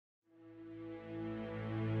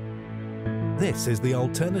This is the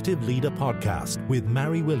Alternative Leader Podcast with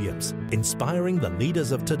Mary Williams, inspiring the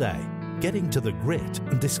leaders of today, getting to the grit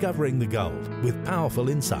and discovering the gold with powerful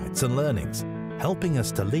insights and learnings, helping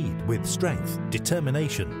us to lead with strength,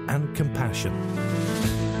 determination and compassion.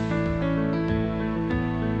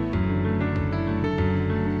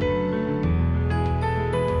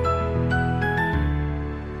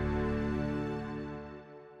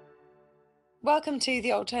 Welcome to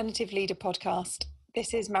the Alternative Leader Podcast.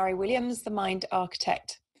 This is Mary Williams, the Mind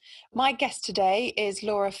Architect. My guest today is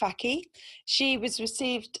Lora Fachie. She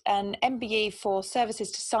received an MBE for services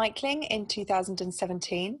to cycling in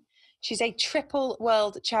 2017. She's a triple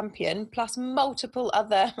world champion, plus multiple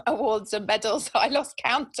other awards and medals I lost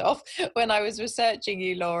count of when I was researching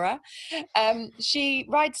you, Lora. She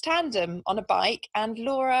rides tandem on a bike, and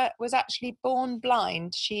Lora was actually born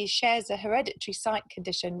blind. She shares a hereditary sight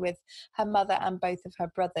condition with her mother and both of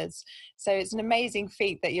her brothers. So it's an amazing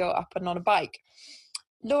feat that you're up and on a bike.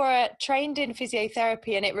 Lora trained in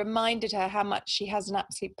physiotherapy, and it reminded her how much she has an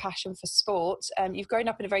absolute passion for sport. You've grown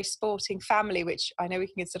up in a very sporting family, which I know we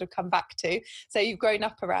can sort of come back to. So you've grown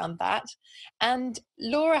up around that. And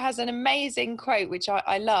Lora has an amazing quote, which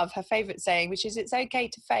I love, her favourite saying, which is, "It's okay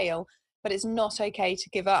to fail, but it's not okay to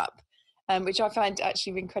give up," which I find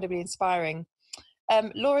actually incredibly inspiring.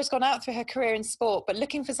 Laura's gone out through her career in sport, but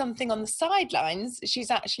looking for something on the sidelines,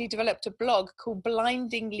 she's actually developed a blog called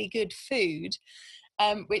Blindingly Good Food,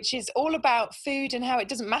 which is all about food and how it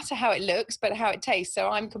doesn't matter how it looks, but how it tastes. So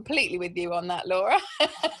I'm completely with you on that, Lora.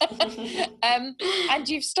 And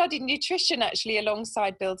you've studied nutrition actually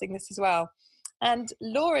alongside building this as well. And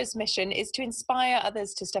Laura's mission is to inspire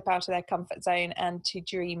others to step out of their comfort zone and to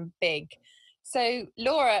dream big. So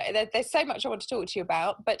Lora, there's so much I want to talk to you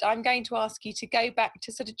about, but I'm going to ask you to go back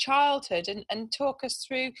to sort of childhood and talk us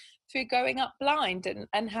through growing up blind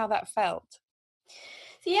and how that felt.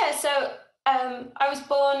 I was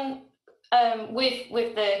born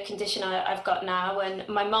with the condition I've got now, and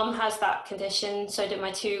my mum has that condition. So do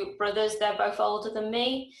my two brothers. They're both older than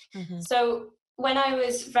me. Mm-hmm. So when I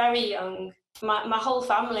was very young, my whole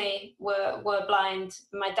family were blind.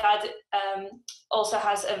 My dad also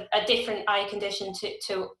has a different eye condition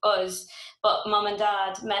to us, but mum and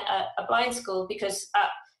dad met at a blind school because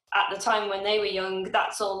at the time when they were young,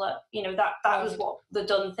 that's all that was what the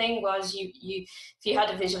done thing was. You if you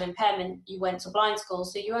had a visual impairment, you went to blind school,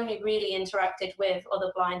 so you only really interacted with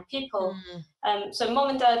other blind people. So mum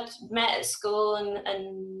and dad met at school,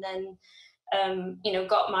 and then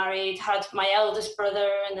got married, had my eldest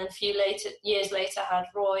brother, and then a few years later had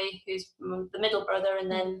Roy, who's the middle brother,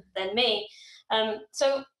 and then me.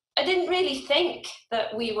 So I didn't really think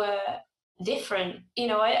that we were different.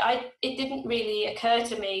 It didn't really occur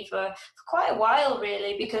to me for quite a while,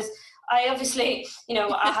 really, because I obviously,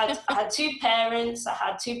 I had two parents, I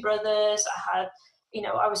had two brothers, I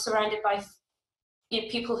was surrounded by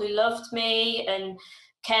people who loved me and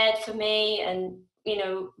cared for me, and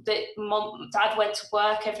dad went to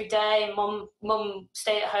work every day, and mum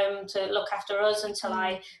stayed at home to look after us until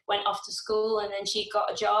I went off to school, and then she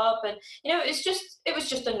got a job, and it was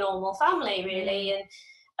just a normal family, really.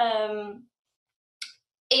 And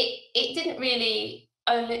it didn't really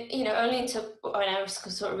only until when I was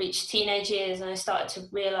sort of reached teenage years, and I started to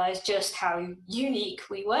realize just how unique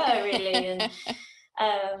we were, really.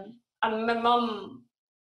 And my mum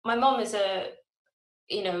is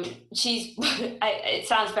she's it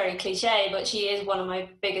sounds very cliche, but she is one of my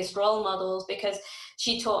biggest role models, because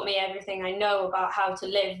she taught me everything I know about how to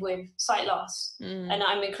live with sight loss. And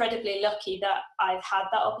I'm incredibly lucky that I've had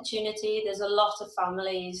that opportunity. There's a lot of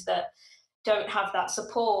families that don't have that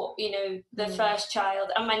support, the first child.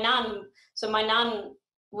 And my nan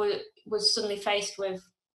was suddenly faced with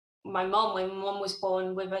my mum when my mum was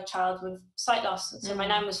born with a child with sight loss. So my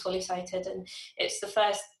nan was fully sighted, and it's the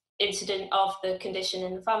first incident of the condition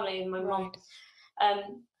in the family. My mum,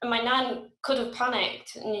 and my nan could have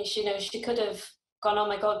panicked, and she could have gone, "Oh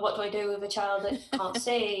my God, what do I do with a child that can't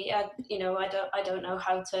see? I don't know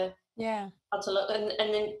how to look."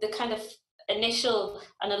 And then the kind of initial,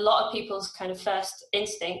 and a lot of people's kind of first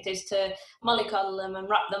instinct is to mollycoddle them and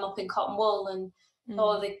wrap them up in cotton wool, and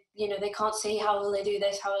they can't see, how will they do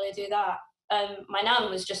this, how will they do that? My nan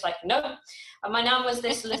was just like, no. And my nan was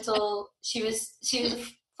this little, she was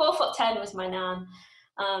 4'10" was my nan,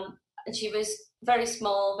 and she was very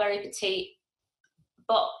small, very petite,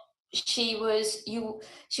 but she was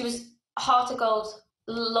heart of gold,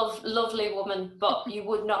 lovely woman, but you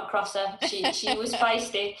would not cross her. She was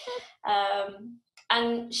feisty,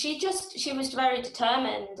 and she was very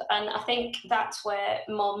determined, and I think that's where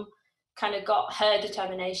mum kind of got her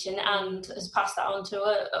determination and has passed that on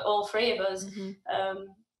to all three of us.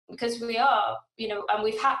 because we are, you know, and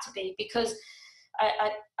we've had to be, because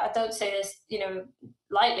I don't say this, you know,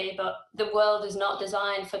 lightly, but the world is not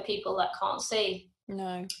designed for people that can't see.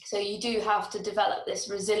 No. So you do have to develop this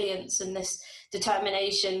resilience and this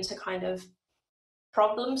determination to kind of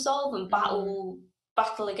problem solve and battle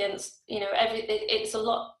against, you know, it's a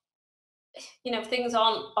lot, you know, things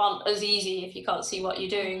aren't as easy if you can't see what you're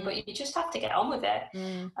doing, but you just have to get on with it.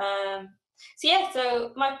 So yeah,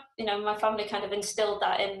 so my family kind of instilled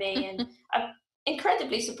that in me, and I'm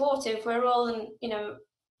incredibly supportive. We're all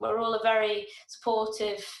a very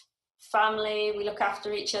supportive family. We look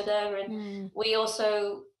after each other, and we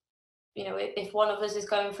also, you know, if one of us is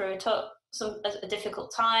going through a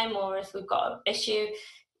difficult time, or if we've got an issue,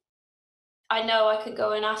 I know I could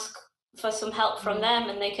go and ask for some help from them,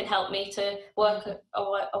 and they can help me to work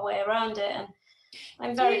a way around it. And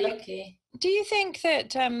I'm very lucky. Do you think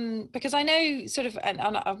that, because I know sort of, and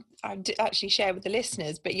I actually share with the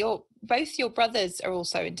listeners, but both your brothers are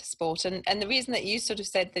also into sport, and the reason that you sort of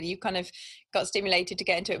said that you kind of got stimulated to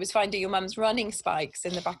get into it was finding your mum's running spikes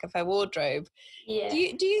in the back of her wardrobe. Yeah.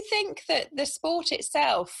 Do you think that the sport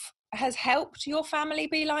itself has helped your family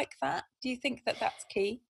be like that? Do you think that that's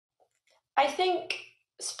key? I think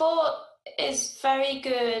sport is very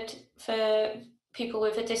good for people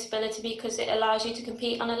with a disability because it allows you to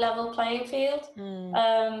compete on a level playing field.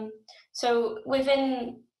 So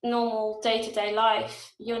within normal day-to-day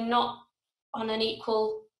life, you're not on an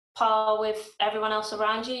equal par with everyone else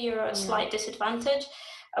around you. You're at a slight disadvantage.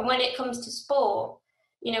 And when it comes to sport,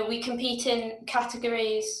 you know, we compete in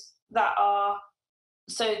categories that are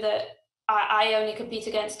so that I only compete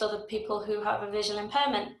against other people who have a visual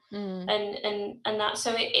impairment, and that,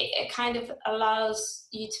 so it kind of allows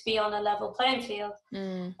you to be on a level playing field.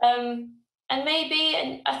 And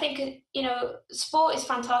I think, you know, sport is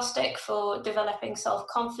fantastic for developing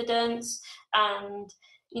self-confidence and,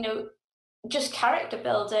 you know, just character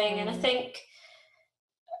building. And I think,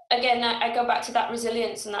 again, I go back to that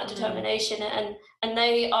resilience and that determination, and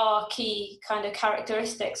they are key kind of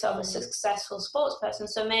characteristics of a successful sports person.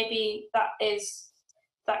 So maybe that is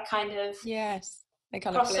that kind of they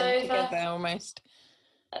kind of blend together almost.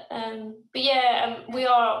 But yeah, we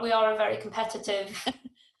are a very competitive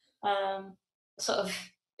sort of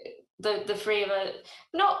the three of us.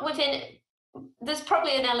 Not within. There's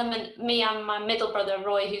probably an element, me and my middle brother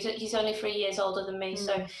Roy, he's only 3 years older than me,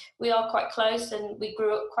 so we are quite close, and we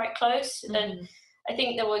grew up quite close, and I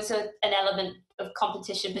think there was an element of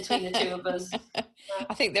competition between the two of us.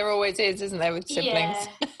 I think there always is, isn't there, with siblings?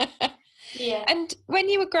 Yeah. And when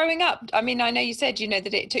you were growing up, I mean, I know you said, you know,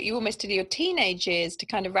 that it took you almost to your teenage years to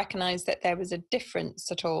kind of recognise that there was a difference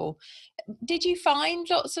at all. Did you find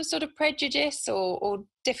lots of sort of prejudice or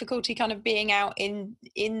difficulty kind of being out in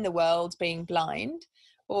the world, being blind?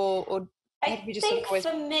 Or I think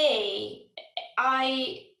for me,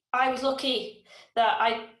 I was lucky that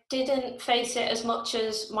I didn't face it as much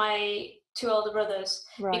as my two older brothers,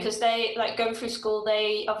 because they, like, going through school,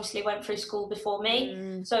 they obviously went through school before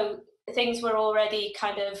me, so things were already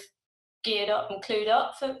kind of geared up and clued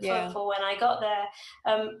up for when I got there.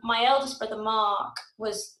 My eldest brother Mark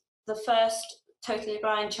was the first totally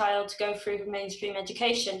blind child to go through mainstream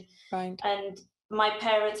education, and my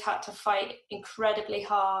parents had to fight incredibly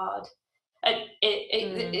hard.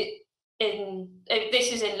 This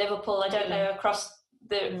is in Liverpool, I don't know across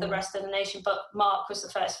the rest of the nation, but Mark was the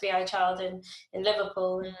first VI child in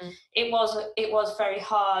Liverpool. It was very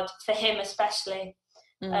hard for him, especially.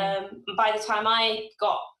 By the time I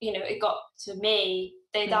got, you know, it got to me,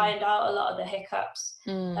 they'd ironed out a lot of the hiccups.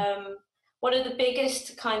 One of the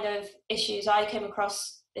biggest kind of issues I came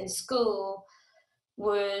across in school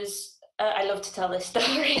was, I love to tell this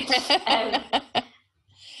story,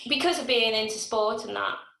 because of being into sport and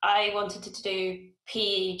that, I wanted to do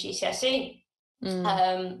PE GCSE.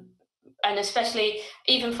 And especially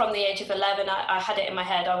even from the age of 11, I had it in my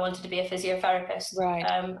head I wanted to be a physiotherapist,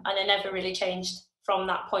 and I never really changed from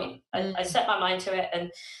that point. I set my mind to it,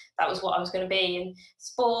 and that was what I was going to be. And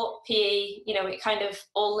sport, PE, you know, it kind of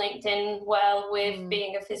all linked in well with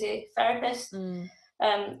being a physiotherapist.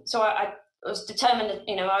 So I was determined,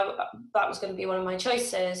 you know, that was going to be one of my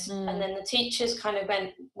choices. And then the teachers kind of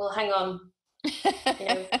went, well, hang on, you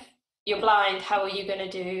know, you're blind, how are you going to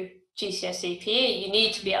do GCSE PE? You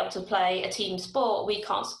need to be able to play a team sport. We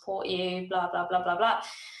can't support you, blah, blah, blah, blah, blah.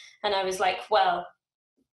 And I was like, well,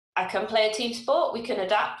 I can play a team sport. We can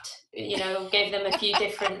adapt, you know, gave them a few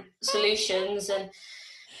different solutions. And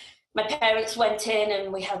my parents went in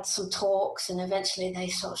and we had some talks, and eventually they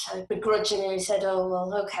sort of begrudgingly said, oh,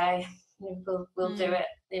 well, okay, we'll do it.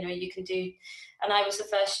 You know, you can do. And I was the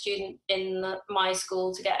first student in my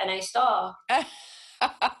school to get an A star.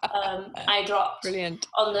 I dropped Brilliant.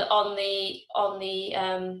 on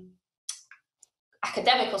the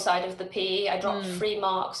academical side of the PE. I dropped 3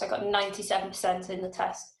 marks. I got 97% in the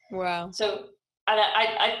test. Wow. So, and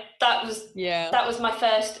I that was my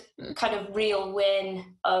first kind of real win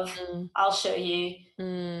of I'll show you.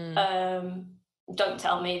 Don't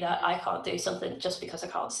tell me that I can't do something just because I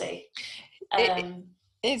can't see.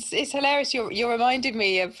 It's hilarious. You're reminding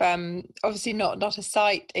me of obviously not a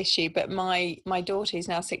sight issue, but my daughter is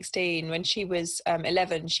now 16. When she was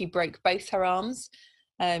 11, she broke both her arms.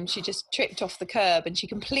 She just tripped off the curb and she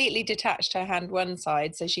completely detached her hand one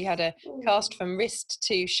side. So she had a cast from wrist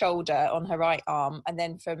to shoulder on her right arm, and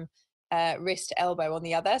then from wrist to elbow on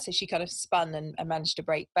the other. So she kind of spun and managed to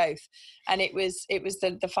break both. And it was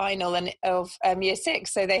the final of year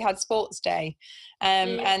 6. So they had sports day.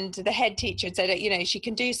 And the head teacher had said, she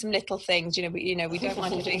can do some little things, we don't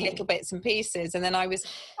mind her doing little bits and pieces. And then I was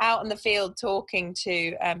out in the field talking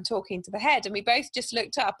to the head, and we both just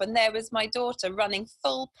looked up, and there was my daughter running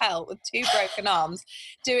full pelt with 2 broken arms,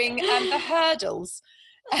 doing the hurdles.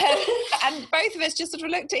 And both of us just sort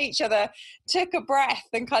of looked at each other, took a breath,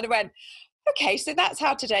 and kind of went, okay, so that's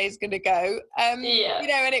how today is going to go. And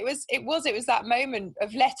it was that moment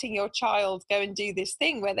of letting your child go and do this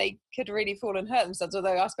thing where they could really fall and hurt themselves,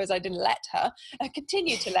 although I suppose I didn't let her. I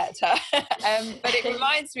continue to let her. But it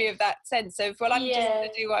reminds me of that sense of, well, I'm just going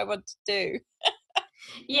to do what I want to do.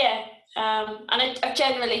 And I've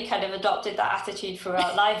generally kind of adopted that attitude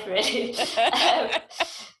throughout life, really.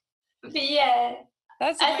 But yeah,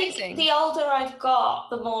 that's amazing. I think the older I've got,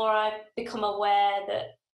 the more I've become aware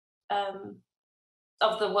that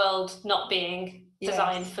of the world not being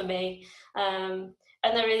designed for me. And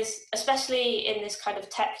there is, especially in this kind of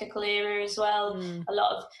technical era as well, a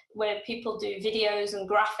lot of where people do videos and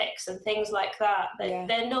graphics and things like that.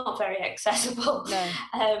 They're not very accessible. No.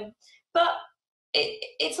 But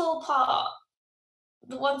it's all part.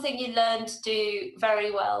 The one thing you learn to do very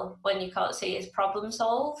well when you can't see is problem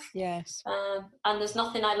solve. Yes. And there's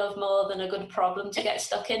nothing I love more than a good problem to get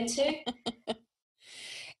stuck into.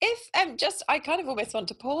 If I kind of almost want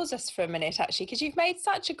to pause us for a minute, actually, because you've made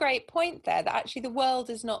such a great point there that actually the world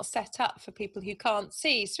is not set up for people who can't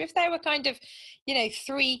see. So if there were kind of,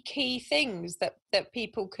 3 key things that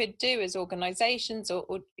people could do as organisations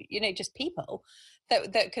or just people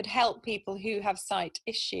that could help people who have sight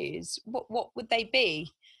issues, what would they be?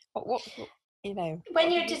 What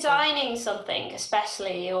when you're designing something,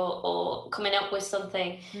 especially, or coming up with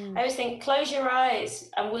something, I always think, close your eyes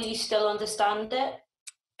and will you still understand it?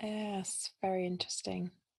 Yes, very interesting.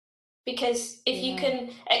 Because if you can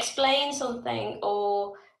explain something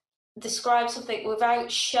or describe something without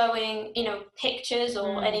showing, pictures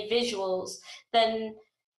or any visuals, then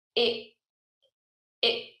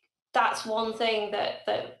that's one thing that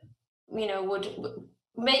would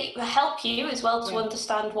help you as well to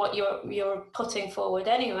understand what you're putting forward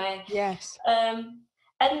anyway. Yes.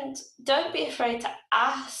 And don't be afraid to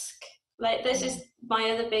ask. Like, this is my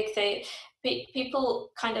other big thing. People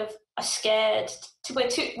kind of are scared.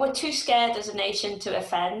 We're too scared as a nation to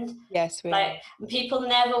offend. Yes, we are. People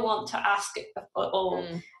never want to ask,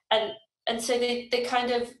 and so they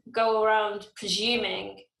kind of go around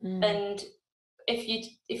presuming. And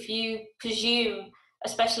if you presume,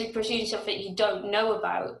 especially presume something you don't know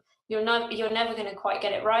about, you're never going to quite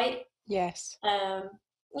get it right. Yes.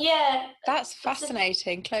 That's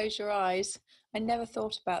fascinating. Close your eyes. I never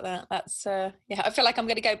thought about that. That's I feel like I'm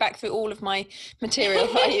going to go back through all of my material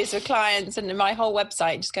I use with clients and my whole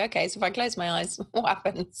website and just go, okay, so if I close my eyes, what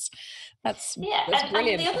happens? That's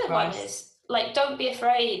brilliant. And the other one is, like, don't be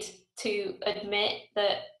afraid to admit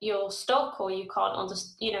that you're stuck or you can't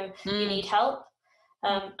understand, you need help.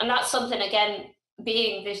 And that's something, again,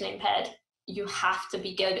 being vision impaired, you have to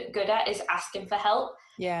be good at, is asking for help.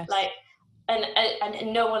 Yeah. Like,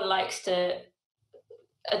 and no one likes to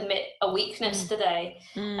admit a weakness today,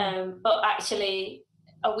 but actually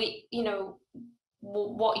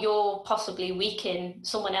what you're possibly weak in,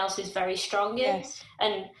 someone else is very strong in.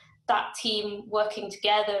 And that team working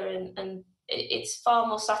together, and it's far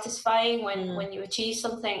more satisfying when you achieve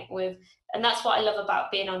something and that's what I love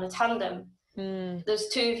about being on a tandem. There's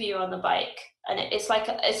 2 of you on the bike, and it's like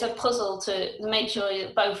it's a puzzle to make sure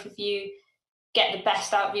that both of you get the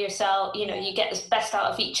best out of yourself. You get the best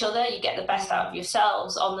out of each other, you get the best out of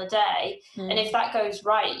yourselves on the day. And if that goes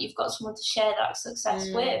right, you've got someone to share that success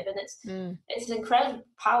with, and it's incredibly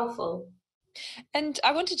powerful. And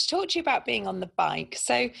I wanted to talk to you about being on the bike.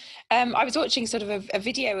 So I was watching sort of a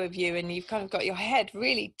video of you, and you've kind of got your head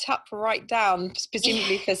really tucked right down,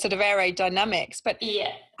 presumably for sort of aerodynamics. But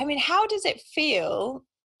I mean, how does it feel?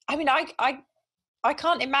 I mean, I I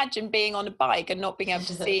can't imagine being on a bike and not being able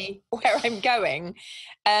to see where I'm going.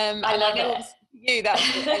 I love it. You,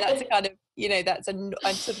 that's a kind of, that's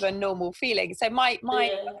a sort of a normal feeling. So one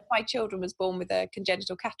of my children was born with a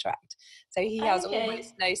congenital cataract, so he has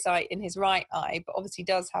almost no sight in his right eye, but obviously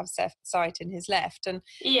does have sight in his left. And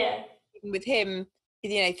even with him,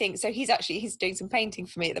 so he's doing some painting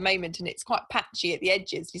for me at the moment, and it's quite patchy at the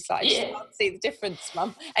edges. He's like, I just can't see the difference,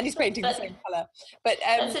 Mum, and he's painting the same colour. But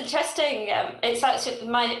that's interesting. It's actually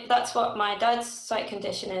that's what my dad's sight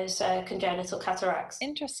condition is, congenital cataracts.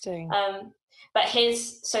 Interesting. But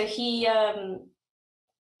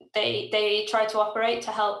they tried to operate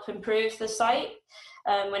to help improve the sight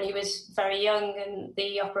when he was very young, and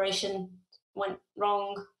the operation went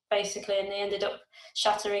wrong basically, and they ended up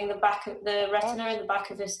shattering the back of the retina in the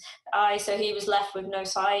back of his eye, so he was left with no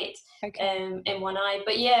sight in one eye.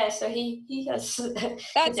 But so he has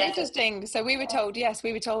that's interesting. So we were told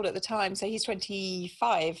at the time, so he's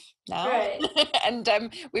 25 now, right.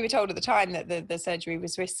 And we were told at the time that the surgery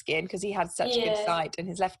was risky, and because he had such good sight in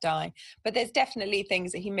his left eye, but there's definitely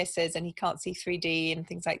things that he misses, and he can't see 3D and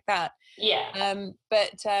things like that.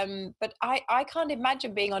 But I can't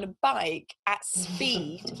imagine being on a bike at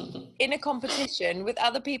speed in a competition with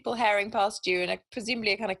other people herring past you, and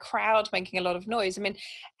presumably a kind of crowd making a lot of noise. I mean,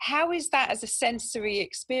 how is that as a sensory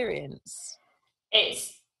experience? It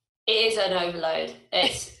is an overload.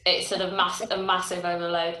 It's sort of a massive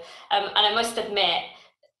overload. And I must admit,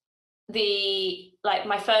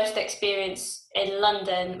 my first experience in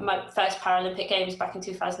London, my first Paralympic Games back in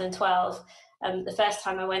 2012, the first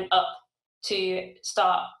time I went up to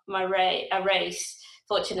start a race,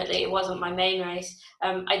 fortunately it wasn't my main race,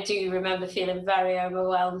 I do remember feeling very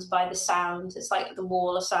overwhelmed by the sound. It's like the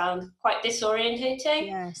wall of sound, quite disorientating.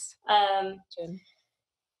 Yes.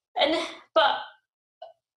 But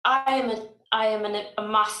I am a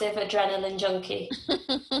massive adrenaline junkie.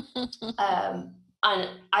 And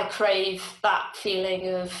I crave that feeling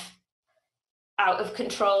of out of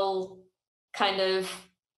control kind of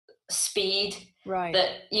speed that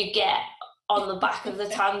you get on the back of the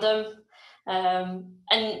tandem.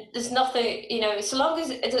 And there's nothing, so long as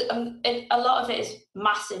a lot of it is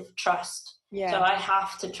massive trust. So I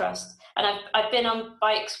have to trust. And I've been on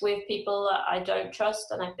bikes with people that I don't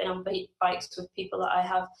trust, and I've been on bikes with people that I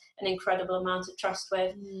have an incredible amount of trust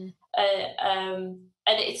with. And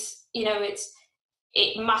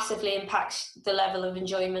it massively impacts the level of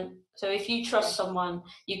enjoyment. So if you trust someone,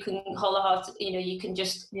 you can you can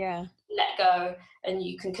just let go, and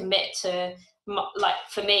you can commit to, like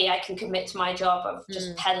for me, I can commit to my job of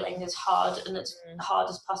just pedaling as hard and as hard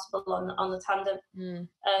as possible on the tandem.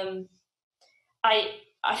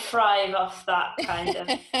 I thrive off that kind of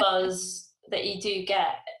buzz that you do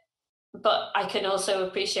get, but I can also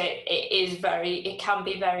appreciate it can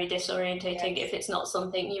be very disorientating if it's not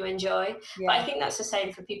something you enjoy. But I think that's the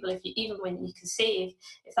same for people. Even when you can see,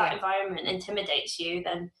 if that environment intimidates you,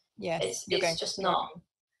 then it's just not.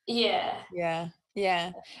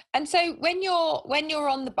 Yeah. And so when you're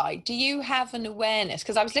on the bike, do you have an awareness?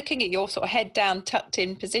 Because I was looking at your sort of head down, tucked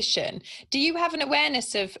in position. Do you have an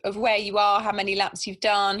awareness of where you are, how many laps you've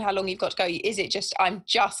done, how long you've got to go? Is it just, I'm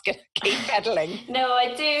just going to keep pedaling? No,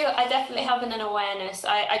 I do. I definitely have an awareness.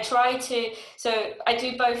 I try to, so I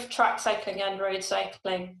do both track cycling and road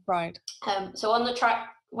cycling. Right. So on the track,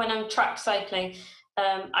 when I'm track cycling,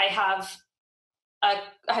 I have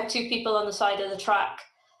two people on the side of the track.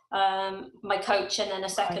 My coach and then a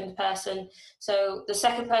second person. So the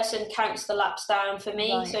second person counts the laps down for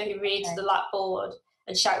me. So he reads the lap board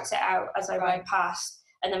and shouts it out as I ride past.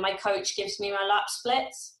 And then my coach gives me my lap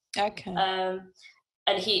splits. And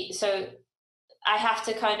so I have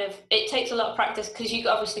to it takes a lot of practice, because you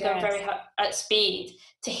obviously go very at speed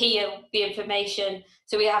to hear the information.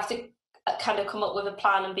 So we have to kind of come up with a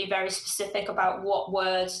plan and be very specific about what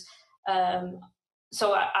words.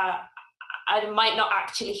 So I might not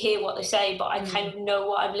actually hear what they say, but I kind of know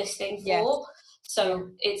what I'm listening for. So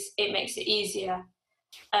it makes it easier.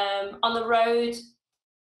 On the road,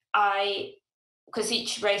 because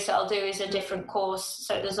each race I'll do is a different course,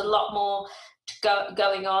 so there's a lot more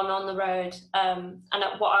going on the road. And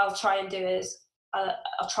what I'll try and do is I'll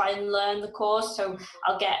try and learn the course. So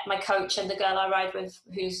I'll get my coach and the girl I ride with,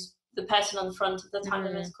 who's the person on the front of the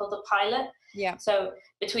tandem, is called a pilot. So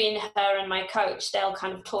between her and my coach, they'll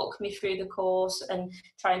kind of talk me through the course and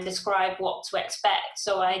try and describe what to expect.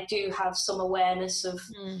 So I do have some awareness of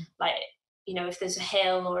if there's a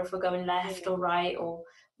hill, or if we're going left or right, or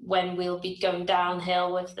when we'll be going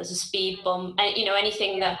downhill, if there's a speed bump, and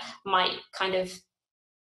anything that might kind of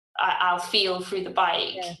I'll feel through the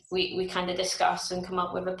bike. We kind of discuss and come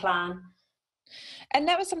up with a plan. And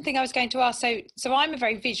that was something I was going to ask. So I'm a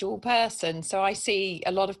very visual person. So I see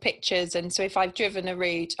a lot of pictures. And so if I've driven a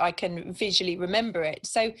route, I can visually remember it.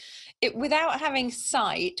 So without having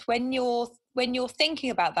sight, when you're thinking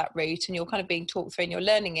about that route and you're kind of being talked through and you're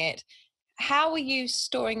learning it, how are you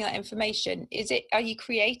storing that information? Are you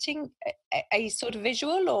creating a sort of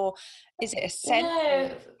visual, or is it a sense?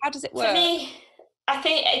 No, how does it work? For me, I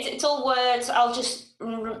think it's all words. I'll just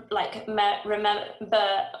remember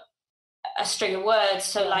a string of words.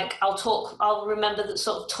 So like I'll remember that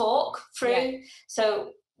sort of talk through. Yeah.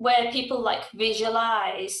 So where people like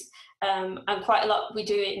visualize, and quite a lot we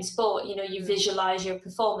do it in sport, you visualize your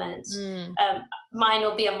performance. Mine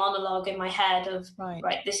will be a monologue in my head of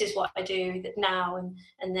right, this is what I do now,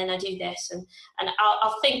 and then I do this, and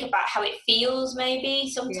I'll think about how it feels maybe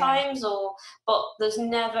sometimes, but there's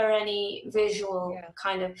never any visual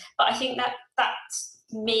kind of. But I think that's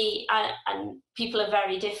me, and people are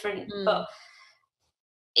very different, but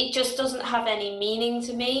it just doesn't have any meaning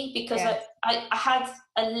to me, because I had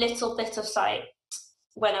a little bit of sight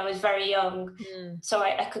when I was very young, so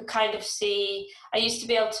I could kind of see. I used to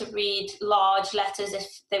be able to read large letters if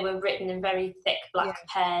they were written in very thick black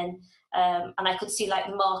pen, and I could see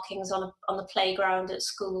like markings on the playground at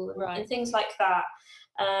school and things like that.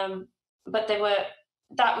 But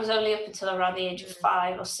that was only up until around the age of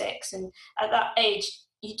 5 or 6, and at that age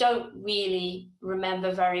you don't really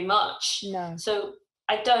remember very much. No. So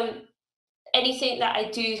anything that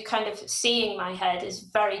I do kind of see in my head is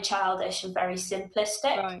very childish and very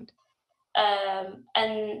simplistic. Right.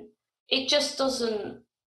 And it just doesn't,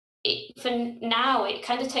 for now, it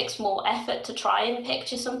kind of takes more effort to try and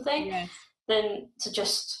picture something than to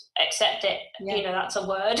just accept it. Yeah. That's a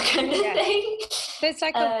word kind of thing. There's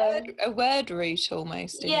like a word route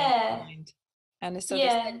almost in your mind. And a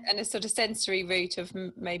sort of sensory route of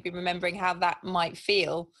maybe remembering how that might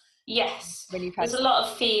feel. Yes, there's a lot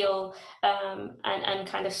of feel and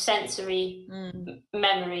kind of sensory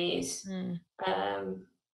memories.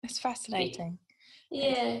 It's fascinating.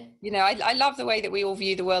 Yeah. I love the way that we all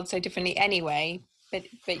view the world so differently anyway. But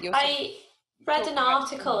I read an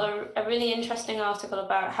article, a really interesting article,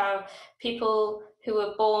 about how people who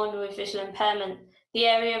were born with visual impairment, the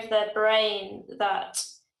area of their brain that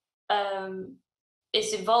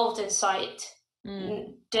is involved in sight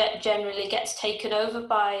generally gets taken over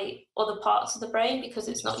by other parts of the brain because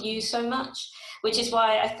it's not used so much, which is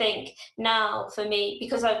why I think now for me,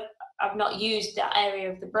 because I've not used that area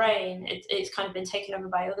of the brain, it's kind of been taken over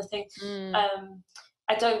by other things.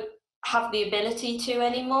 I don't have the ability to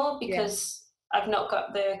anymore because I've not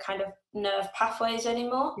got the kind of nerve pathways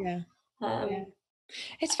anymore.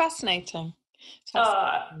 It's fascinating.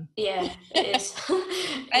 It is.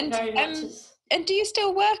 And very much is. And do you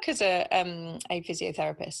still work as a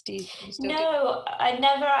physiotherapist? Do you No, I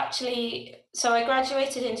never actually. So I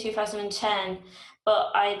graduated in 2010,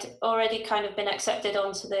 but I'd already kind of been accepted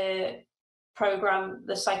onto the program,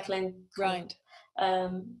 the cycling program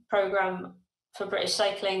for British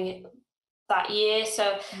Cycling that year.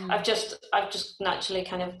 So I've just naturally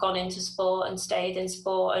kind of gone into sport and stayed in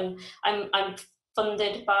sport, and I'm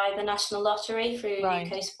funded by the National Lottery through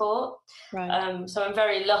UK Sport. So I'm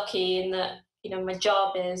very lucky in that. My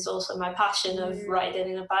job is also my passion of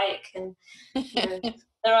riding in a bike, and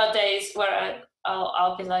there are days where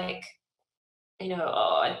I'll be like,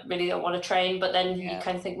 I really don't want to train, but then you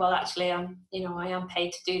kind of think, well, actually, I am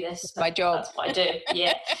paid to do this. It's my job. That's what I do.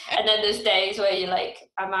 Yeah. And then there's days where you're like,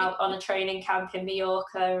 I'm out on a training camp in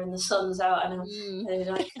Mallorca and the sun's out, and I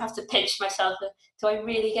have to pinch myself. Do I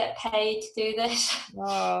really get paid to do this?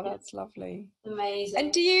 Oh, that's lovely. Amazing.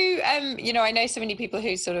 And do you, I know so many people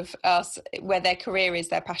who sort of ask where their career is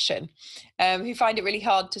their passion, who find it really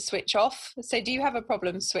hard to switch off. So do you have a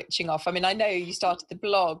problem switching off? I mean, I know you started the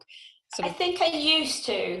blog. I think I used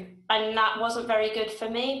to, and that wasn't very good for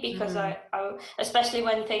me, because I especially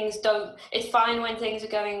when things it's fine when things are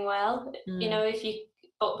going well,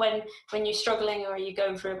 but when you're struggling or you're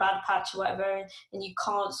going through a bad patch or whatever, and you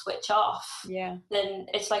can't switch off, then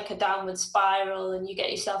it's like a downward spiral and you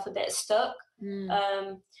get yourself a bit stuck.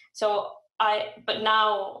 But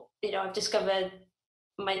now, I've discovered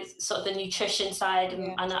my sort of the nutrition side,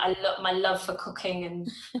 and I love my love for cooking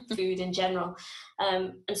and food in general,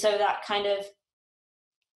 and so that kind of,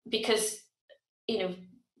 because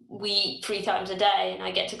we eat 3 times a day and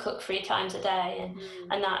I get to cook 3 times a day,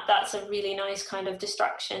 and that's a really nice kind of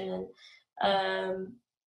distraction, and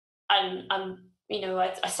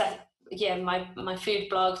I set my food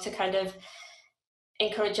blog to kind of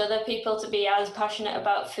encourage other people to be as passionate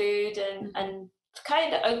about food and to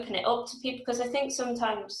kind of open it up to people, because I think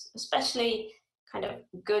sometimes, especially kind of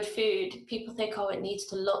good food, people think, oh, it needs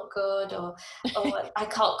to look good, or oh, I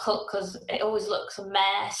can't cook because it always looks a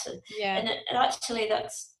mess. And actually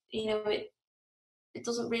that's, it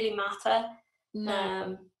doesn't really matter.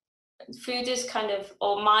 No. Food is kind of,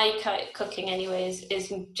 or my cooking anyways,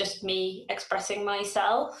 is just me expressing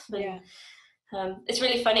myself. And it's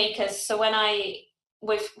really funny because when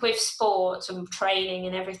with sports and training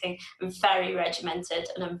and everything, I'm very regimented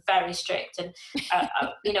and I'm very strict, and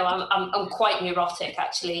I'm quite neurotic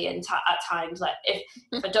actually. And at times, like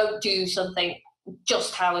if I don't do something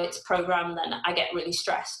just how it's programmed, then I get really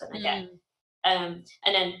stressed, and I get and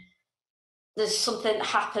then there's something that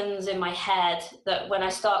happens in my head that when I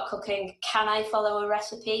start cooking, can I follow a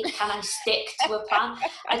recipe? Can I stick to a plan?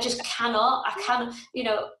 I just cannot. I can't,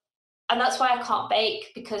 and that's why I can't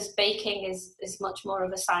bake, because baking is much more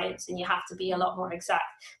of a science and you have to be a lot more exact.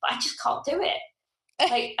 But I just can't do it.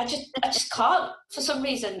 Like I just can't. For some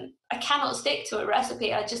reason, I cannot stick to a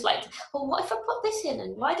recipe. I just like, well, what if I put this in,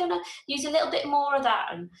 and why don't I use a little bit more of that?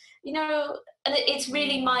 And and it's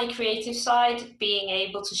really my creative side being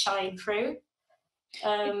able to shine through.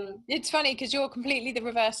 It's funny because you're completely the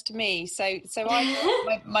reverse to me. So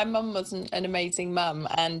my mum wasn't an amazing mum,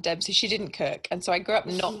 and so she didn't cook, and so I grew up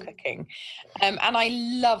not cooking, and I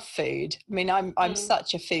love food. I mean, I'm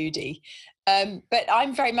such a foodie. But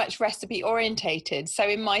I'm very much recipe orientated. So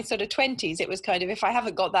in my sort of 20s, it was kind of, if I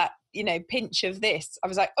haven't got that, pinch of this, I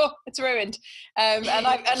was like, oh, it's ruined. And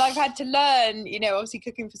I've had to learn, obviously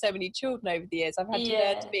cooking for so many children over the years, I've had to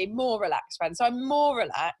learn to be more relaxed around. So I'm more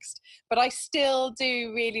relaxed, but I still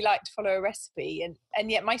do really like to follow a recipe.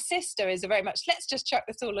 And yet my sister is a very much, let's just chuck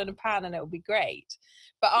this all in a pan and it'll be great.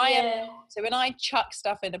 But I am, so when I chuck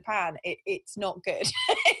stuff in a pan, it's not good.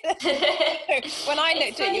 When I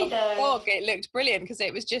looked at your blog, it looked brilliant, because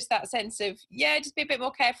it was just that sense of, just be a bit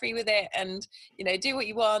more carefree with it, and, do what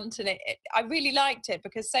you want. And I really liked it,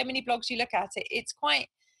 because so many blogs you look at it's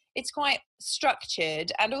quite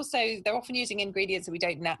structured, and also they're often using ingredients that we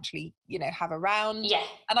don't naturally, have around. Yeah.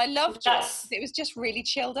 And I loved it was just really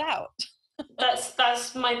chilled out.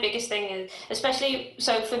 That's my biggest thing, is especially,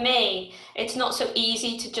 so for me, it's not so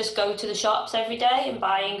easy to just go to the shops every day and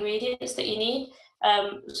buy ingredients that you need.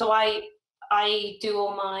 So I do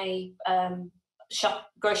all my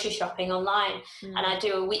grocery shopping online, and I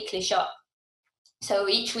do a weekly shop. So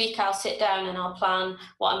each week I'll sit down and I'll plan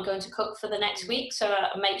what I'm going to cook for the next week. So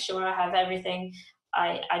I make sure I have everything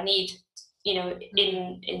I need,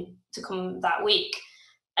 in to come that week.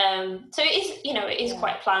 So it is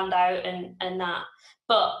quite planned out and that,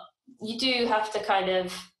 but you do have to kind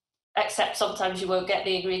of accept sometimes you won't get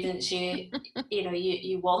the ingredients you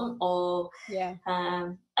want, or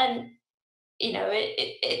and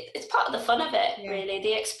it's part of the fun of it, really,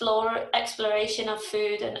 the exploration of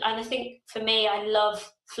food. And I think for me, I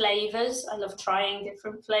love flavors. I love trying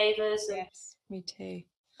different flavors. Yes, me too.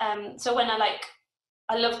 So when I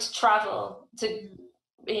love to travel to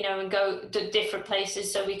and go to different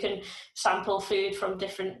places so we can sample food from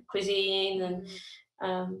different cuisine. And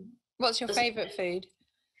what's your favorite food?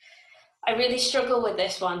 I really struggle with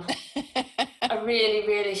this one. I really,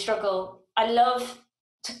 really struggle. I love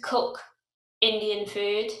to cook Indian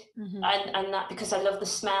food, and that, because I love the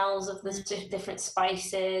smells of the different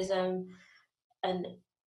spices and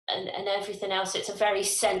everything else. It's a very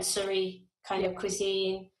sensory kind of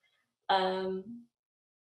cuisine.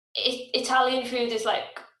 Italian food is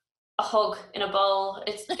like a hug in a bowl.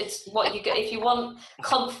 It's what you get if you want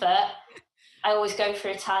comfort. I always go for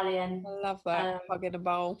Italian. I love that, hug in a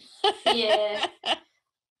bowl. Yeah.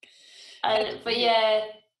 But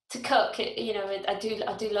to cook, I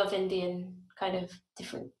do love Indian kind of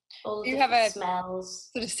different. All do you different have a smells?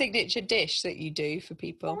 Sort of signature dish that you do for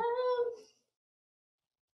people?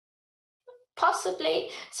 Possibly.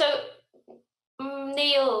 So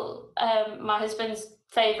Neil, my husband's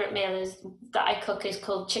favorite meal that I cook is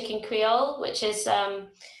called chicken Creole, which is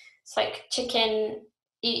it's like chicken.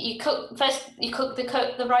 You cook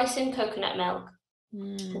the rice in coconut milk,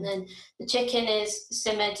 and then the chicken is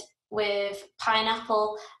simmered with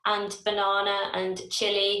pineapple and banana and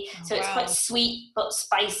chili, so it's quite sweet but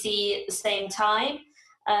spicy at the same time.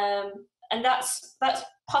 And that's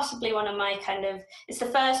possibly one of my it's the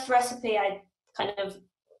first recipe I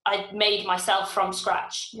made myself from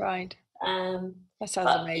scratch. Right. That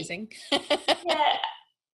sounds amazing. Yeah,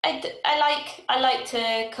 I like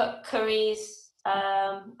to cook curries.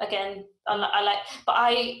 Again, I like, but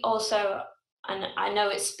I also, and I know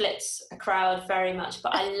it splits a crowd very much,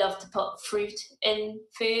 but I love to put fruit in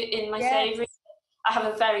my savoury. I have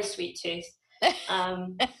a very sweet tooth.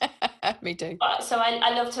 Me too. So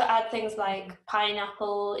I love to add things like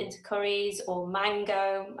pineapple into curries or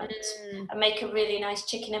mango, and I make a really nice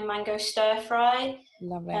chicken and mango stir fry.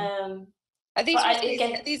 Lovely. Are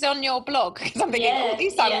these on your blog? Because I'm thinking,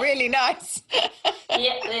 these sound really nice.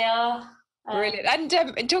 Yeah, they are. Brilliant. And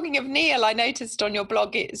talking of Neil, I noticed on your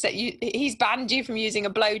blog it's that he's banned you from using a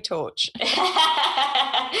blowtorch.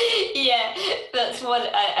 Yeah, that's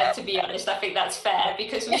what. To be honest, I think that's fair,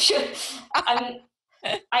 because we should. I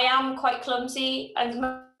am quite clumsy, and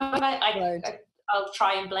I'll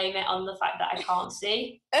try and blame it on the fact that I can't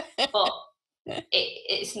see, but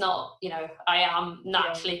it's not. I am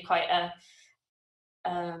naturally quite a.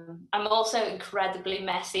 I'm also incredibly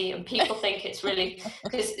messy, and people think it's really,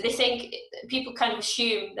 because they think, people kind of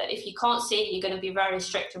assume that if you can't see, you're going to be very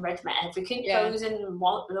strict and regimented. Everything goes in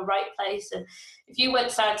the right place, and if you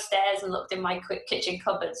went downstairs and looked in my kitchen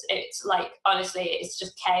cupboards, it's like, honestly, it's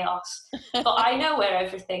just chaos. But I know where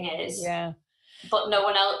everything is. Yeah. But no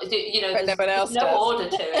one else, there's no order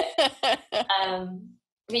to it.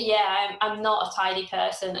 But yeah, I'm not a tidy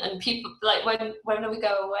person, and people, like, when we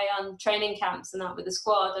go away on training camps and that with the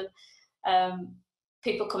squad, and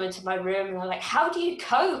people come into my room and they're like, how do you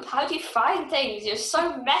cope? How do you find things? You're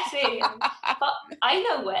so messy. But I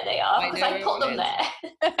know where they are, because I put them there.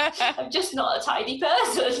 I'm just not a tidy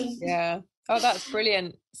person. Yeah. Oh, that's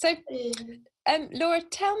brilliant. So, Lora,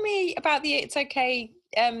 tell me about the "it's okay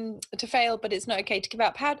to fail, but it's not okay to give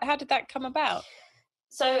up." How did that come about?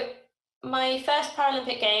 So, my first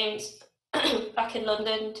Paralympic Games back in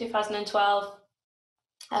London, 2012.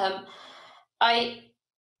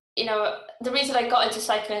 The reason I got into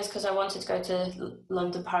cycling is because I wanted to go to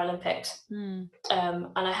London Paralympics. And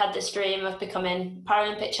I had this dream of becoming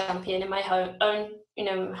Paralympic champion in my own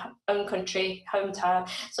country, hometown,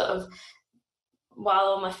 sort of, while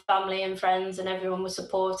all my family and friends and everyone was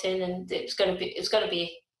supporting, and it was going to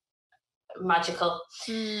be magical.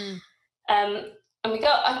 And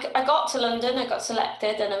I got to London, I got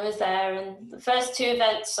selected, and I was there, and the first two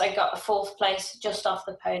events I got a 4th place, just off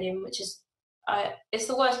the podium, which is it's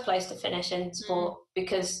the worst place to finish in sport,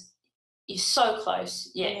 because you're so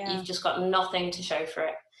close, you've just got nothing to show for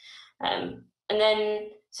it.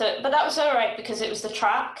 But that was all right, because it was the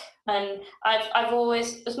track, and I've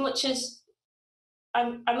always, as much as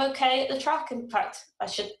I'm okay at the track, in fact, I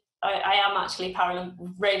am actually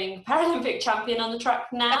reigning Paralympic champion on the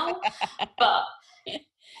track now, but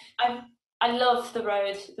I love the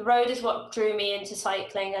road. The road is what drew me into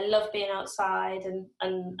cycling. I love being outside and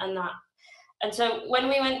that. And so when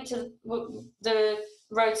we went to the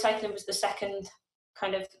road cycling, was the second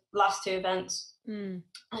kind of last 2 events. And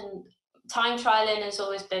time trialing has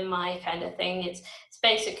always been my kind of thing. It's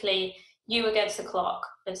basically you against the clock.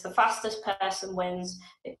 It's the fastest person wins.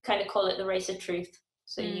 They kind of call it the race of truth.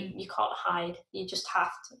 So you can't hide. You just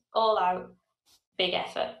have to, all out, big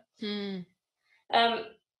effort.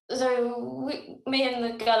 So me and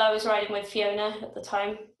the girl I was riding with, Fiona, at the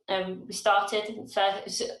time, we started. It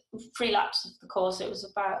was 3 laps of the course. It was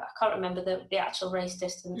about, I can't remember the actual race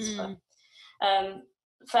distance, but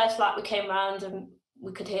first lap we came round and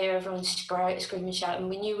we could hear everyone screaming, shouting.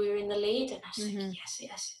 We knew we were in the lead, and I was thinking, yes,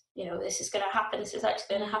 this is going to happen. This is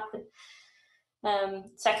actually going to happen.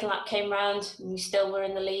 Second lap came round and we still were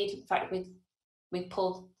in the lead. In fact, we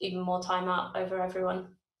pulled even more time out over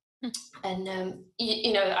everyone. And I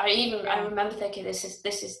remember thinking, this is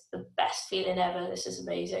the best feeling ever. This is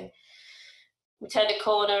amazing. We turned a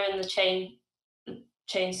corner and the chain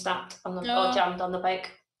snapped or jammed on the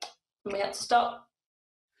bike, and we had to stop.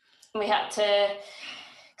 And we had to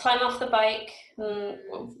climb off the bike and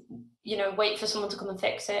wait for someone to come and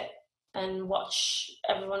fix it, and watch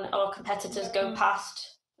our competitors go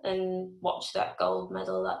past, and watch that gold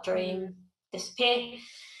medal, that dream, disappear.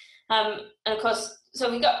 And of course, so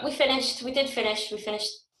we finished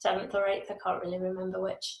 7th or 8th, I can't really remember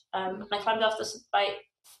which. And I climbed off the bike,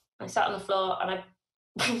 I sat on the floor, and I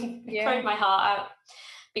cried my heart out,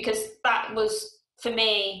 because that was, for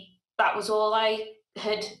me, that was all I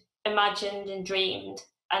had imagined and dreamed,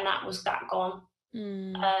 and that was that gone.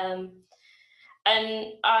 And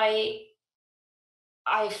I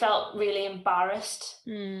felt really embarrassed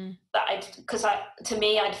that because to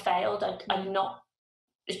me I'd failed. I'd not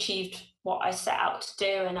achieved what I set out to do,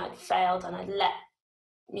 and I'd failed, and I'd let,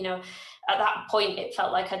 at that point it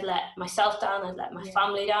felt like I'd let myself down, I'd let my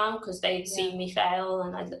family down, because they'd seen me fail,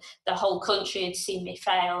 and the whole country had seen me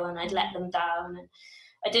fail, and I'd let them down, and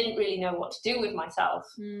I didn't really know what to do with myself.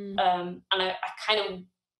 And I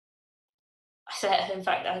said, in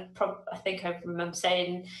fact, I think I remember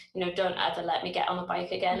saying, don't ever let me get on a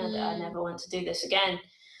bike again. I never want to do this again.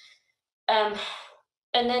 And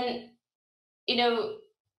then,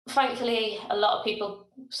 thankfully a lot of people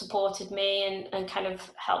supported me and kind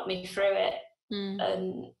of helped me through it,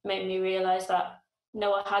 and made me realize that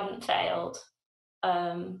no, I hadn't failed,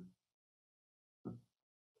 and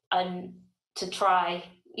to try,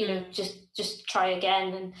 just try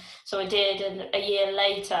again. And so I did, and a year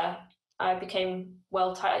later I became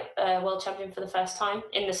world champion for the first time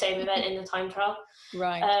in the same event, in the time trial.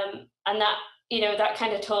 Right. And that, that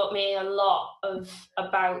kind of taught me a lot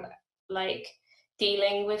about like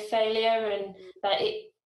dealing with failure, and that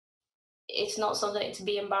it's not something to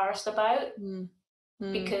be embarrassed about,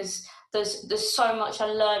 because there's so much I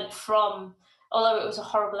learned from, although it was a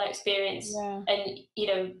horrible experience. And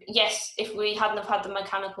yes, if we hadn't have had the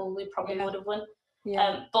mechanical, we probably would have won.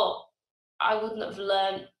 But I wouldn't have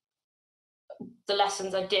learned the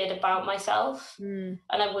lessons I did about myself, and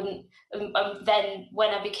I wouldn't. Then when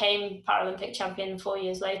I became Paralympic champion 4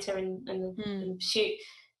 years later in the pursuit,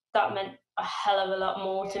 that meant a hell of a lot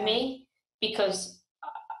more to me, because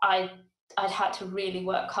I'd had to really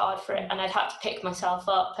work hard for it, and I'd had to pick myself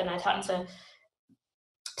up, and I'd had to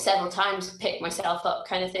several times pick myself up,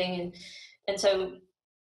 kind of thing. And so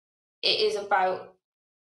it is about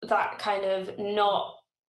that kind of not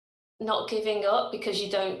giving up because you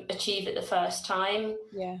don't achieve it the first time.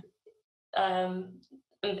 And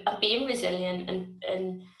being resilient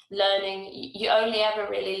and learning. You only ever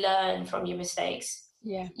really learn from your mistakes.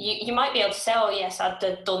 You might be able to say, oh yes, I've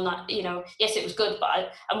done that, yes, it was good, but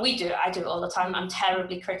I do it all the time. I'm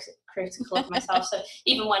terribly critical of myself. So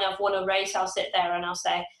even when I've won a race, I'll sit there and I'll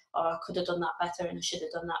say, oh, I could have done that better, and I should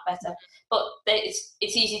have done that better. But it's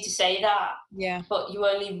easy to say that, but you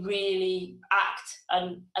only really act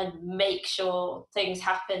and make sure things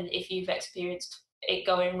happen if you've experienced it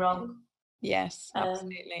going wrong. Yes,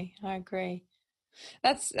 absolutely. I agree.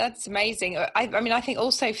 That's amazing. I mean, I think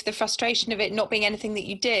also for the frustration of it not being anything that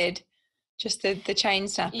you did, just the chain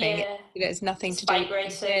snapping, it's nothing to do with what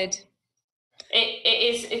you did.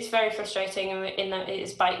 It's very frustrating in that it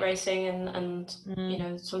is bike racing,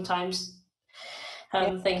 and sometimes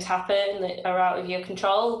things happen that are out of your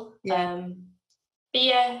control. But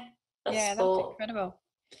that's incredible.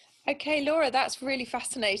 Okay, Lora, that's really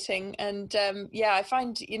fascinating. And I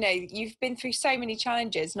find, you've been through so many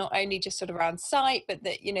challenges, not only just sort of around sight, but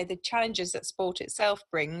the challenges that sport itself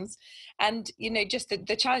brings, and, just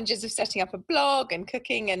the challenges of setting up a blog and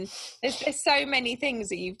cooking. And there's so many things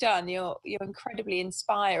that you've done. You're incredibly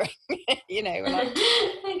inspiring,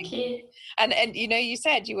 Thank you. And, you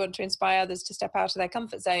said you want to inspire others to step out of their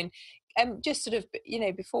comfort zone. Just sort of,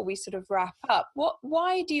 before we sort of wrap up,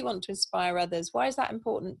 why do you want to inspire others? Why is that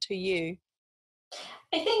important to you?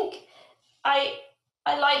 I think I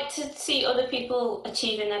like to see other people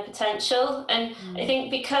achieving their potential, and I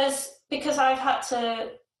think because I've had to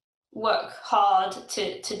work hard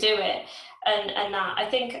to do it, and that I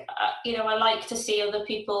think I like to see other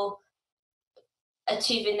people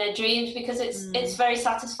achieving their dreams, because it's very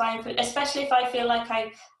satisfying, especially if I feel like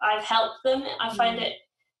I've helped them. I find it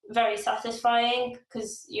very satisfying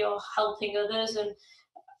because you're helping others, and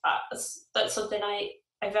that's something I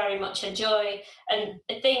very much enjoy. And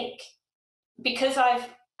I think because I've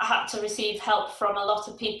had to receive help from a lot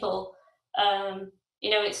of people,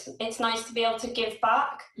 it's nice to be able to give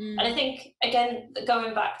back. And I think, again,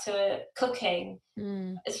 going back to cooking,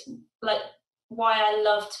 it's like why I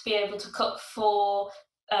love to be able to cook for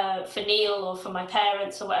Neil or for my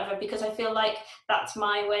parents or whatever, because I feel like that's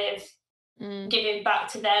my way of giving back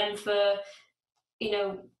to them for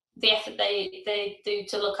the effort they do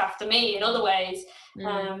to look after me in other ways.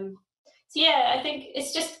 I think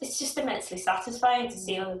it's just immensely satisfying to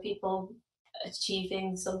see other people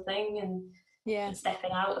achieving something and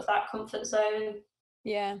stepping out of that comfort zone.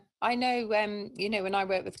 I know when I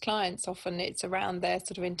work with clients, often it's around their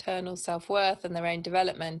sort of internal self-worth and their own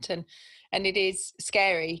development, and it is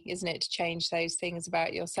scary, isn't it, to change those things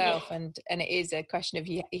about yourself, and it is a question of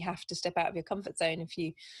you have to step out of your comfort zone if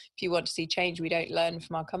you want to see change. We don't learn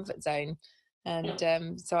from our comfort zone,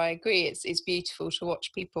 and so I agree, it's beautiful to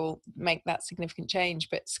watch people make that significant change,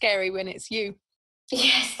 but scary when it's you.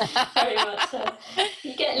 Yes, very much so.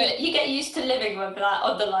 You get used to living with that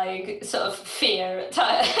underlying sort of fear at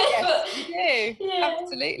times. Yes, you do.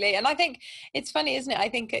 Absolutely. And I think it's funny, isn't it? I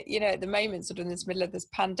think, at the moment, sort of in this middle of this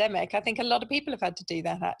pandemic, I think a lot of people have had to do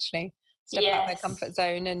that, actually. Step out of their comfort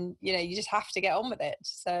zone, and, you just have to get on with it.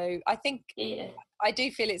 So I think I do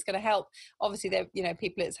feel it's going to help. Obviously, there,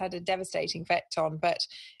 people it's had a devastating effect on, but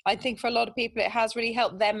I think for a lot of people, it has really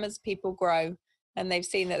helped them as people grow. And they've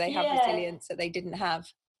seen that they have resilience that they didn't have.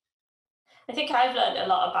 I think I've learned a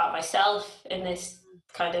lot about myself in this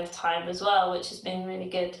kind of time as well, which has been really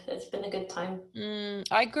good. It's been a good time.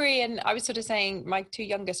 I agree. And I was sort of saying, my two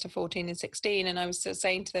youngest are 14 and 16, and I was sort of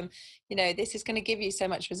saying to them, you know, this is going to give you so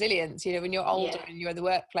much resilience. You know, when you're older and you're in the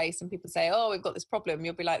workplace and people say, oh, we've got this problem,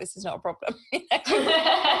 you'll be like, this is not a problem.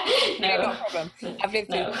 No, not a problem. I've lived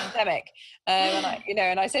through the pandemic.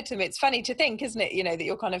 And I said to them, it's funny to think, isn't it, you know, that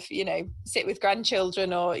you'll kind of, you know, sit with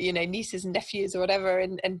grandchildren or, you know, nieces and nephews or whatever,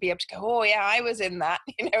 and be able to go, oh yeah, I was in that,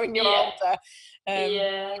 you know, when you're older.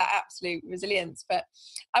 Absolute resilience. But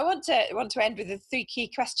I want to end with the 3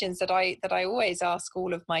 key questions that I always ask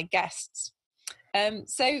all of my guests.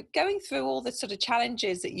 So going through all the sort of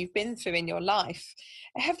challenges that you've been through in your life,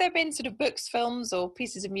 have there been sort of books, films, or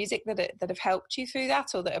pieces of music that have helped you through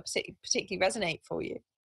that, or that are particularly resonate for you?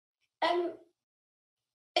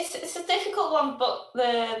 It's a difficult one, but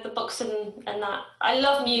the books and that, I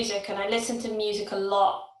love music and I listen to music a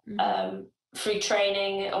lot. Through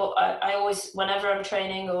training, or I always, whenever I'm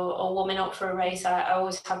training or warming up for a race, I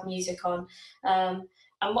always have music on. And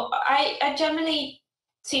what I generally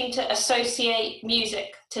seem to associate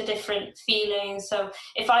music to different feelings. So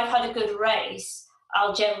if I've had a good race,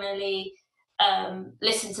 I'll generally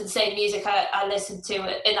listen to the same music I listen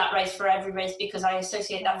to in that race for every race, because I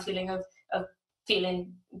associate that feeling of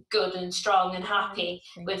feeling good and strong and happy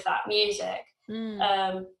with that music.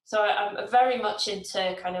 So I'm very much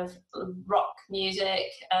into kind of rock music.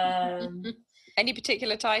 Any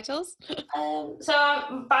particular titles?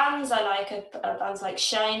 So bands I like are bands like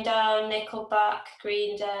Shinedown, Nickelback,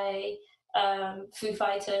 Green Day, Foo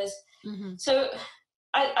Fighters. So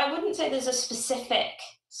I wouldn't say there's a specific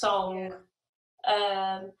song.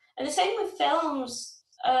 And the same with films.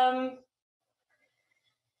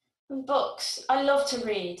 Books, I love to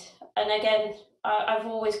read, and again, I've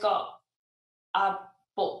always got a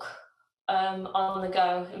book on the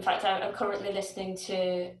go. In fact, I'm currently listening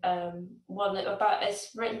to one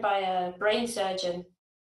it's written by a brain surgeon.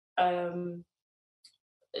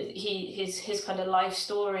 His kind of life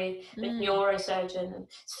story, a neurosurgeon, and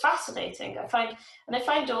it's fascinating. I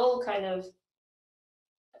find all kind of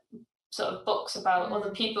sort of books about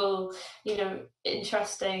other people, you know,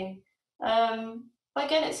 interesting. But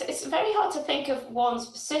again, it's very hard to think of one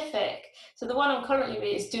specific. So the one I'm currently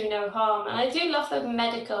reading is Do No Harm. And I do love the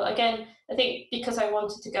medical. Again, I think because I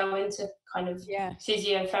wanted to go into kind of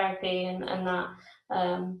physiotherapy and that.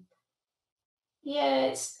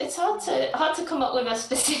 It's hard to come up with a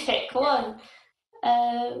specific one.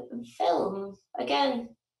 Film,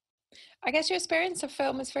 again. I guess your experience of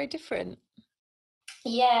film is very different.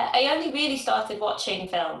 Yeah, I only really started watching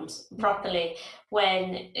films properly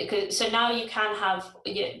so now you can have,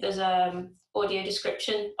 there's audio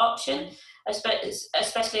description option,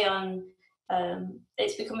 especially on,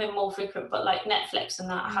 it's becoming more frequent, but like Netflix and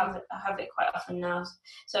that, I have it quite often now.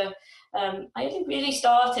 So I only really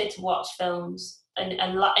started to watch films and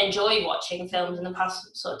enjoy watching films in the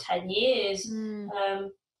past sort of 10 years.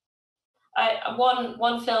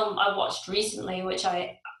 One film I watched recently, which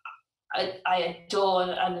I adore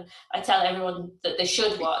and I tell everyone that they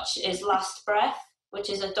should watch, is Last Breath, which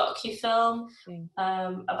is a docu-film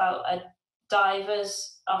about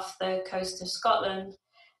divers off the coast of Scotland.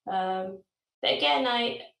 But again,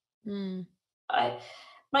 I don't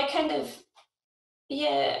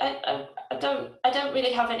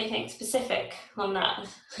really have anything specific on that.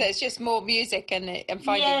 So it's just more music and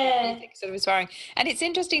finding music sort of inspiring. And it's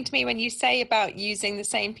interesting to me when you say about using the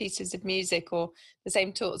same pieces of music or the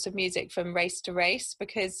same sorts of music from race to race,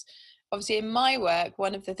 because obviously in my work,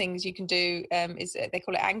 one of the things you can do is they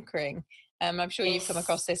call it anchoring. I'm sure you've come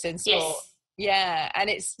across this in sport. Yes. Yeah, and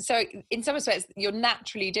it's so in some respects you're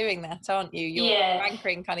naturally doing that, aren't you? You're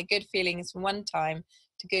anchoring kind of good feelings from one time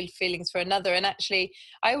to good feelings for another. And actually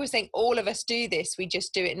I always think all of us do this, we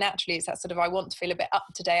just do it naturally. It's that sort of, I want to feel a bit up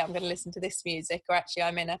today, I'm going to listen to this music, or actually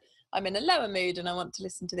I'm in a lower mood and I want to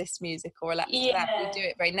listen to this music or relax to that. We do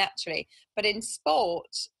it very naturally. But in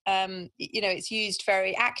sport, you know, it's used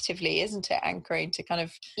very actively, isn't it, anchoring, to kind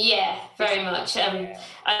of very much. You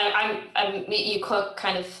quote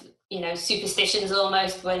kind of, you know, superstitions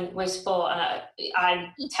almost with sport, and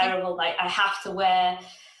I'm terrible. Like I have to wear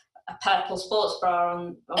a purple sports bra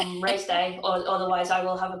on race day, or otherwise I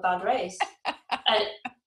will have a bad race. And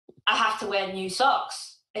I have to wear new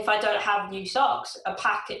socks. If I don't have new socks, a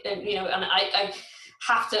packet, you know, and I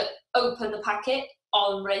have to open the packet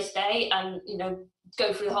on race day and, you know,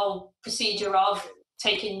 go through the whole procedure of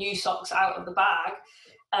taking new socks out of the bag.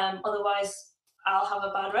 Otherwise I'll have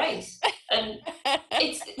a bad race. And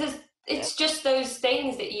it's just those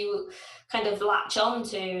things that you kind of latch on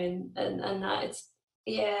to, and that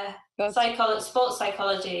Yeah, sports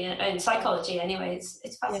psychology and psychology anyway,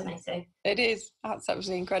 it's fascinating. Yeah, it is. That's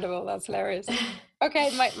absolutely incredible. That's hilarious.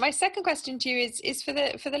 Okay, my second question to you is for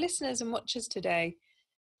the listeners and watchers today.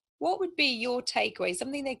 What would be your takeaway,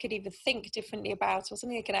 something they could either think differently about or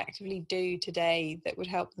something they can actively do today that would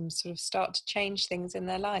help them sort of start to change things in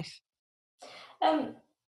their life?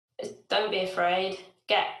 Don't be afraid.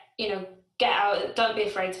 Get out. Don't be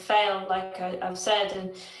afraid to fail, like I've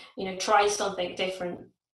said, and try something different,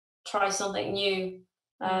 try something new,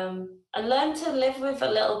 and learn to live with a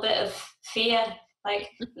little bit of fear.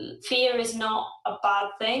 Like fear is not a bad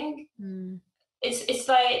thing. It's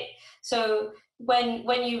like, so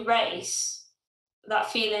when you race,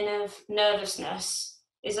 that feeling of nervousness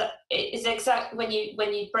is exact when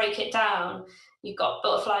you break it down. You've got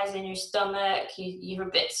butterflies in your stomach, you're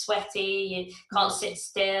a bit sweaty, you can't sit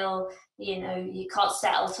still, you can't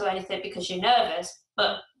settle to anything because you're nervous.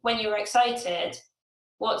 But when you're excited,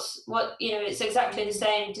 it's exactly the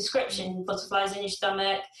same description. Butterflies in your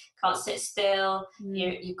stomach, can't sit still,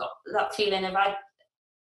 you've got that feeling of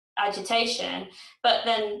agitation, but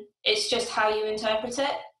then it's just how you interpret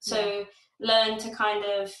it. So learn to kind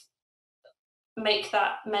of make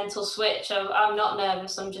that mental switch of, I'm not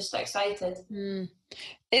nervous, I'm just excited.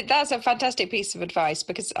 That's a fantastic piece of advice,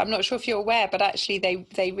 because I'm not sure if you're aware, but actually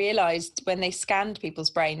they realized when they scanned people's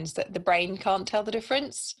brains that the brain can't tell the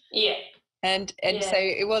difference. And so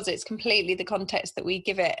it's completely the context that we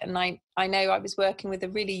give it. And I know I was working with a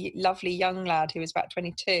really lovely young lad who was about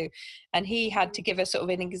 22, and he had to give a sort of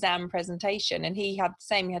an exam presentation, and he had the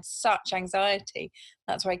same, he had such anxiety.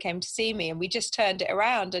 That's why he came to see me, and we just turned it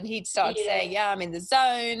around, and he'd start saying, I'm in the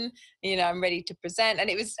zone, I'm ready to present. And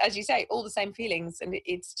it was, as you say, all the same feelings, and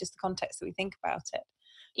it's just the context that we think about it.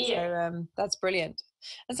 So that's brilliant.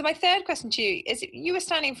 And so my third question to you is, if you were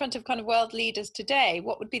standing in front of kind of world leaders today,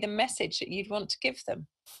 what would be the message that you'd want to give them?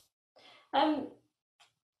 To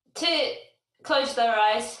close their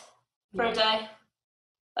eyes for a day.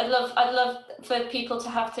 I'd love for people to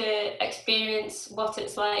have to experience what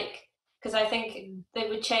it's like, because I think it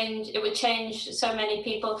would change so many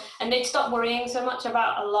people, and they'd stop worrying so much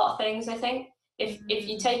about a lot of things. I think if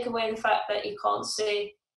you take away the fact that you can't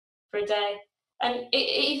see for a day, and it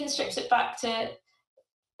even strips it back to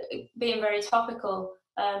being very topical,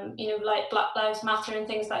 like Black Lives Matter and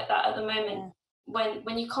things like that at the moment.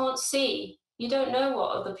 When you can't see, you don't know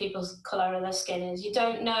what other people's colour of their skin is, you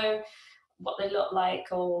don't know what they look like,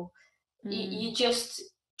 or you just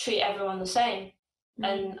treat everyone the same.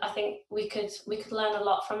 And I think we could learn a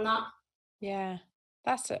lot from that.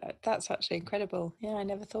 That's actually incredible. I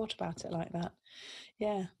never thought about it like that.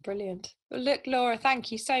 Brilliant. Well, look, Lora,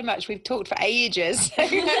 thank you so much. We've talked for ages.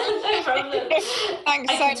 No problem.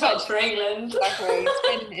 Thanks so much for England.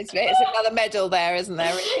 It's another medal there, isn't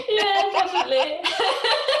there? Yeah, definitely.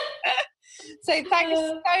 So thanks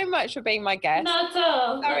so much for being my guest. Not at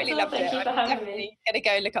all. I really loved it. Thank you for having me. Going to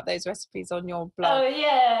go look up those recipes on your blog. Oh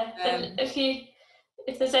yeah.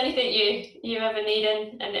 If there's anything you ever need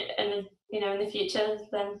and in the future,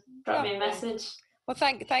 then drop me a message. Well,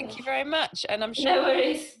 thank you very much. And I'm sure no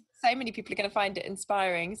worries. So many people are going to find it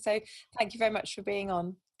inspiring. So thank you very much for being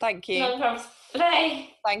on. Thank you. No problem. Bye.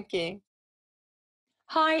 Thank you.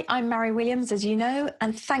 Hi, I'm Mary Williams, as you know,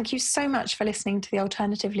 and thank you so much for listening to the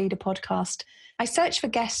Alternative Leader podcast. I search for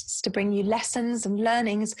guests to bring you lessons and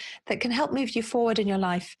learnings that can help move you forward in your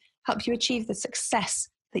life, help you achieve the success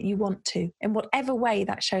that you want to, in whatever way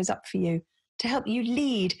that shows up for you, to help you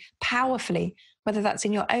lead powerfully, whether that's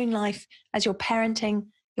in your own life, as your parenting,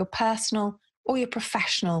 your personal, or your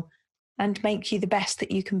professional, and make you the best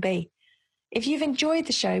that you can be. If you've enjoyed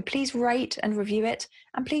the show, please rate and review it,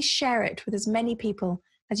 and please share it with as many people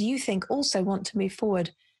as you think also want to move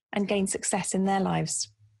forward and gain success in their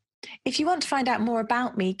lives. If you want to find out more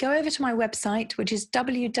about me, go over to my website, which is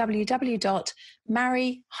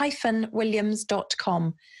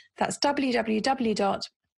www.mary-williams.com. That's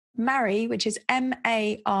www.mary, which is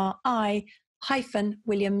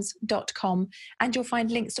MARI-Williams.com, and you'll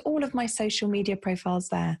find links to all of my social media profiles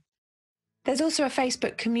there. There's also a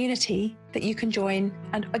Facebook community that you can join,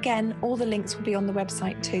 and again, all the links will be on the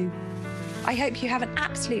website too. I hope you have an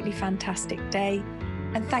absolutely fantastic day,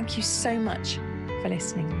 and thank you so much for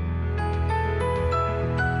listening.